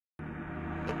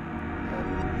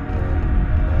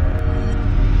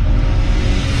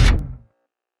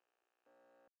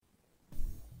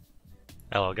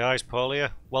Hello guys, Paul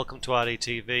here. Welcome to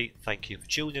RDTV. Thank you for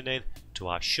tuning in to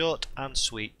our short and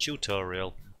sweet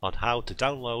tutorial on how to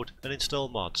download and install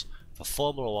mods for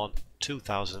Formula 1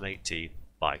 2018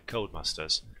 by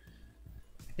Codemasters.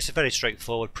 It's a very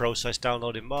straightforward process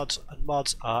downloading mods, and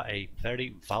mods are a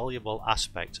very valuable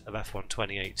aspect of F1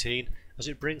 2018 as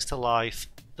it brings to life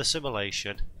the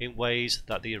simulation in ways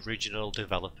that the original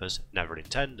developers never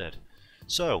intended.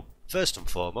 So, first and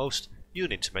foremost, you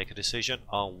need to make a decision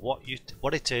on what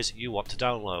it is you want to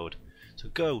download. So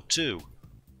go to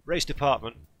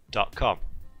RaceDepartment.com.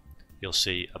 You'll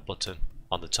see a button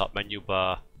on the top menu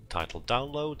bar titled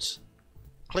Downloads.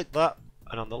 Click that,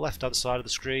 and on the left hand side of the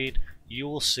screen you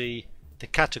will see the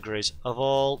categories of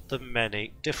all the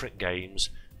many different games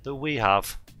that we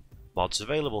have mods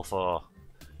available for.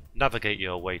 Navigate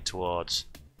your way towards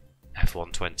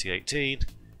F1 2018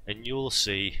 and you will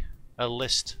see a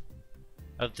list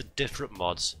of the different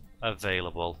mods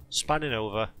available spanning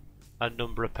over a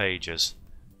number of pages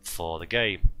for the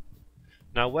game.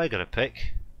 Now we're going to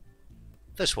pick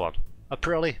this one, a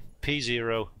Pirelli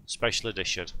P0 Special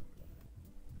Edition.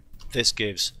 This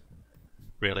gives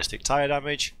realistic tyre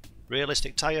damage,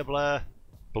 realistic tyre blur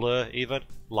even,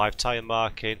 live tyre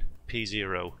marking,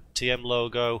 P0 TM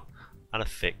logo and a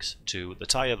fix to the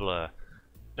tyre blur.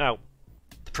 Now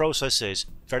the process is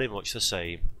very much the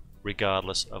same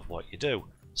regardless of what you do.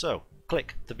 So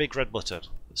click the big red button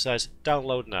that says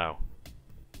download now.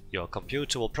 Your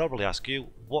computer will probably ask you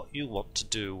what you want to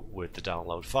do with the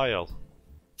download file.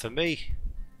 For me,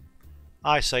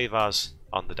 I save as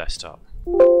on the desktop.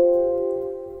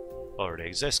 Already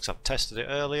exists because I've tested it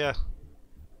earlier.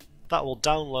 That will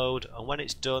download, and when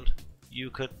it's done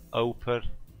you can open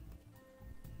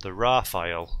the RAR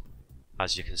file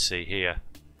as you can see here.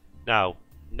 Now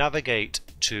navigate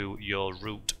to your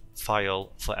root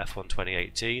file for F1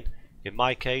 2018. In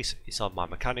my case it's on my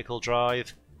mechanical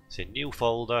drive. It's in new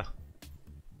folder,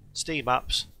 Steam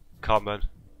Apps, Common,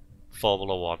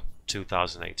 Formula 1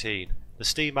 2018. The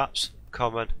Steam Apps,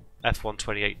 Common, F1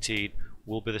 2018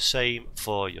 will be the same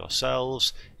for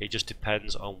yourselves. It just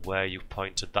depends on where you've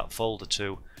pointed that folder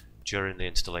to during the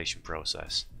installation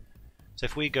process. So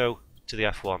if we go to the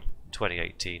F1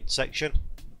 2018 section,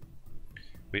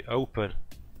 we open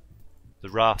the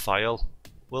RAR file,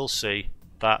 we'll see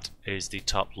that is the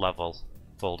top level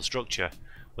folder structure,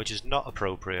 which is not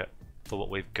appropriate for what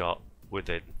we've got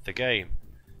within the game.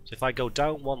 So if I go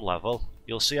down one level,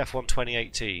 you'll see F1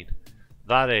 2018.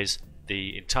 That is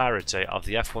the entirety of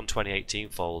the F1 2018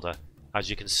 folder, as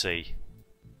you can see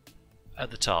at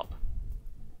the top.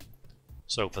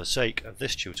 So for the sake of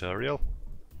this tutorial,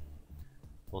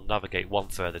 we'll navigate one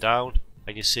further down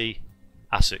and you see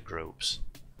asset groups.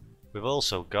 We've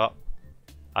also got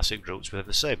asset groups within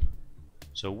the sim.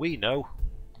 So we know,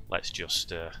 let's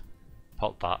just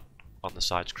pop that on the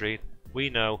side screen, we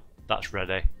know that's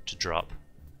ready to drop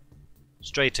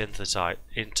straight into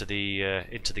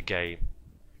the game.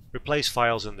 Replace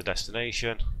files in the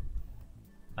destination,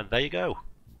 and there you go.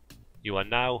 You are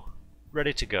now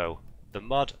ready to go. The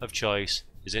mod of choice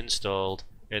is installed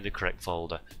in the correct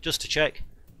folder. Just to check,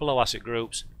 below asset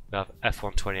groups we have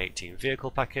F1 2018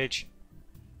 vehicle package,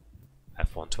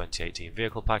 F1 2018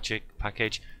 vehicle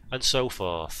package, and so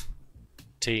forth.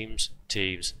 Teams,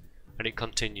 and it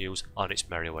continues on its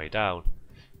merry way down.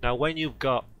 Now when you've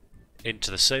got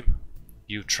into the sim,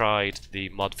 you've tried the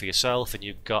mod for yourself and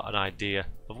you've got an idea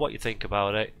of what you think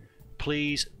about it,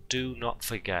 please do not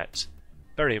forget,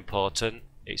 very important,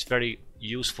 it's very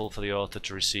useful for the author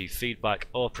to receive feedback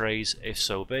or praise if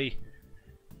so be.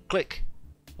 Click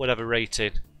whatever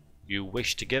rating you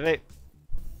wish to give it,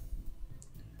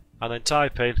 and then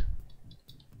type in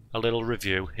a little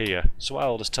review here. So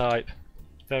I'll just type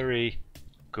very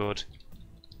good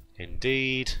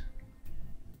indeed,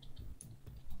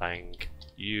 thank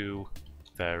you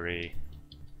very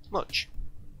much.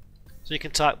 So you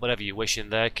can type whatever you wish in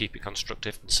there, keep it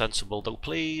constructive and sensible though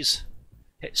please.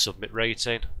 Hit submit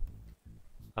rating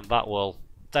and that will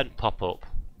then pop up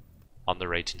on the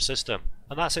rating system.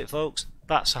 And that's it folks,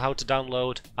 that's how to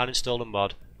download and install a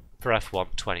mod for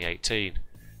F1 2018.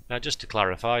 Now just to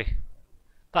clarify,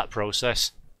 that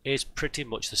process is pretty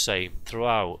much the same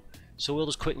throughout. So we'll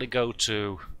just quickly go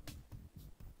to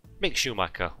Mick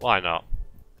Schumacher, why not?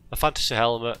 A fantasy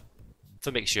helmet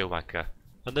for Mick Schumacher.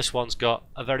 And this one's got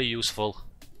a very useful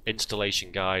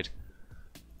installation guide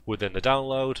within the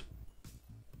download.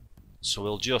 So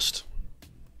we'll just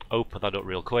open that up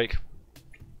real quick.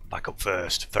 Back up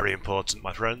first, very important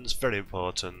my friends, very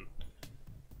important.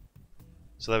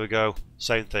 So there we go,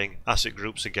 same thing, asset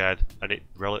groups again, and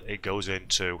it goes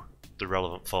into the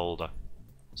relevant folder.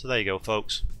 So there you go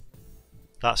folks.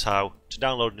 that's how to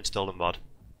download and install a mod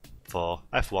for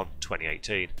F1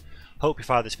 2018. Hope you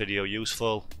find this video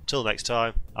useful. Till next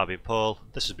time, I've been Paul,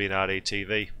 this has been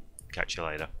RDTV. Catch you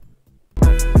later.